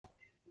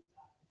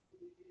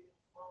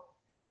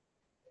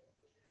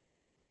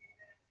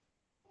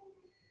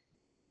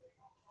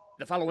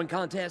The following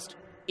contest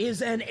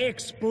is an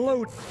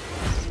explode.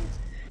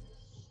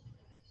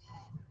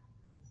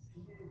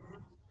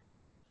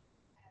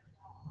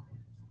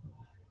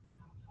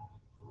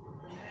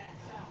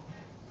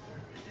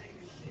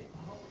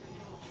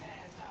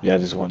 Yeah, I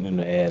just want them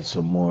to add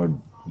some more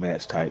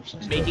match types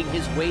and Making stuff.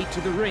 his way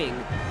to the ring,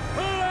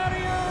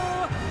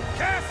 Claudio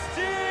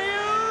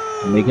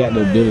Castagnoli! And they got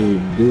the ability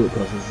to do it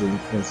because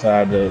it's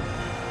inside the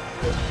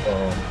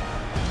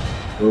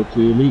Go to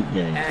Elite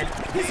game. And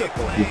his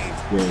opponent, Yeah,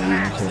 you know what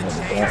I'm saying? Like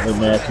the gauntlet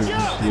matches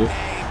and shit.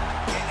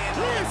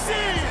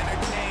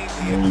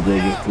 And then you go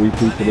get 3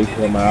 people, they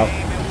come out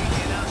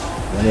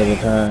one at a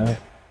time,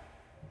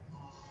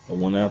 or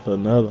one after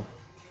another.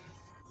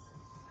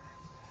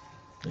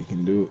 They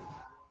can do it.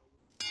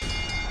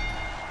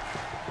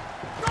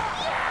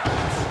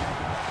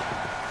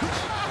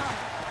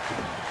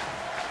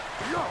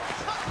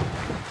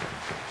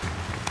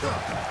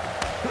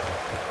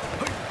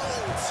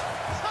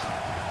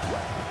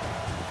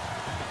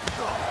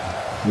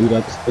 We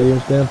like the Stadium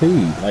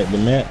Stampede, like the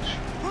match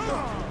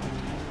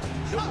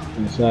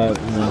inside,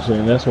 you know what I'm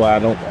saying? That's why I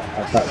thought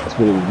that's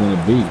what it was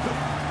gonna be.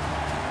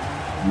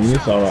 I mean,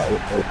 it's alright,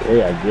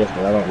 okay, I guess,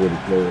 but I don't really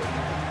play it.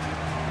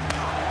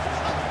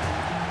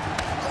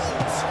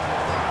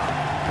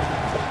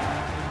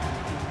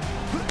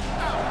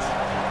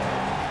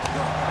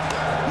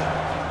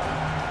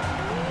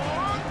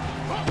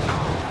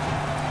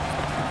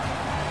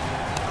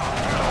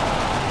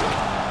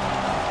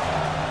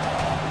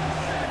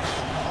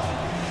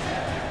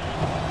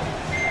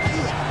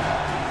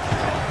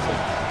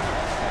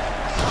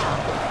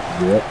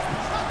 Yep.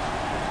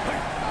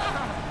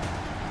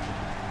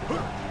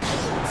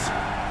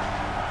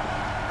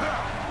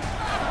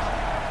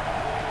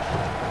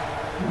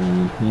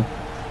 Mm-hmm.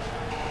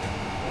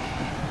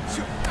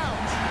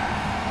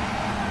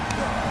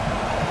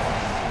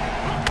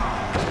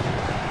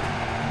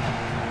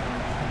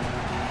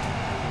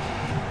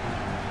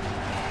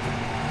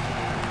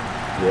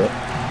 Yep.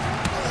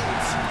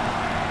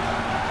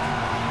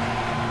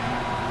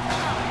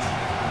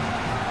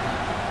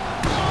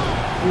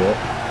 Yep.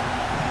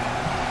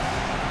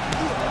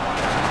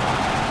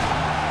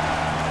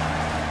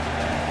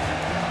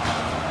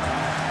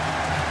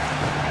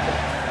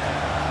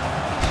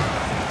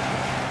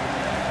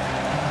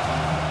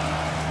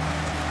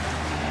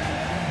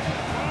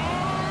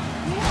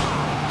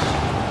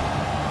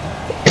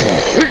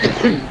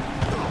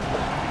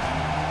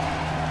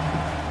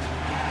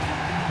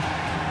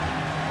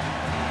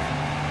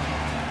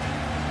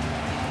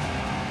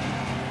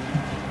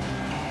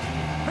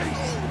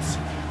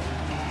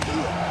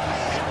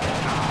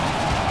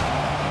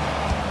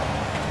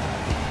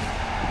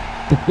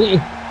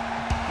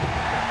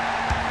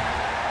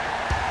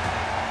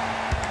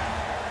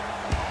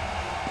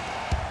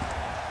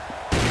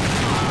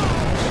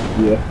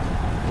 Yeah,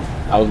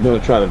 I was gonna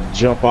try to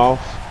jump off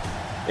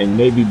and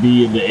maybe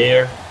be in the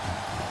air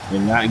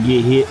and not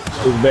get hit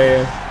as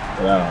bad,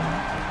 but I don't know.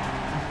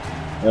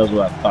 That was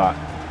what I thought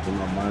in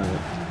my mind.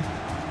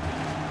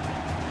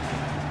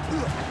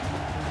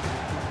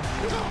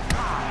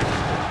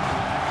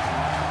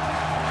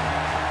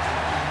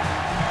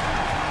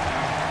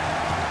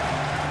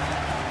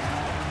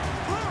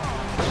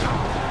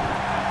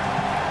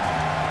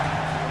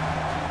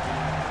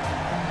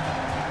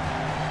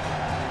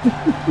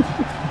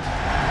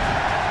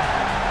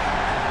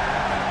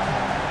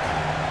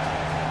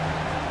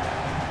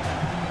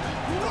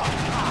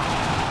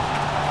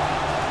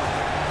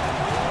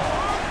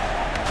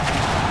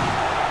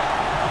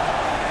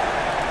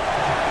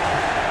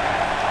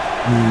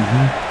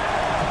 Mm-hmm.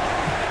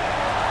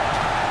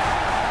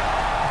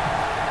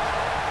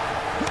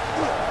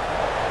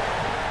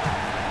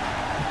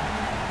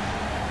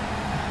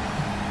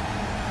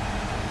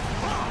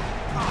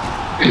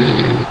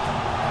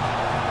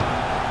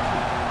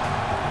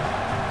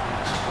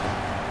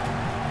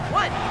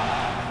 One,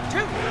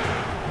 two,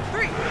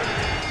 three.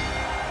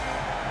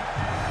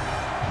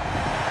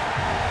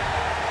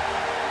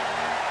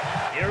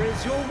 Here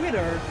is your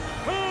winner,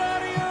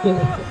 Claudio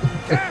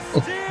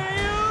Castagnoli.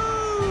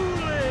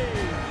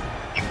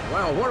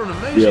 Wow, what an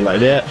amazing Yeah, like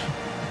that.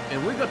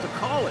 And we got to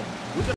call it.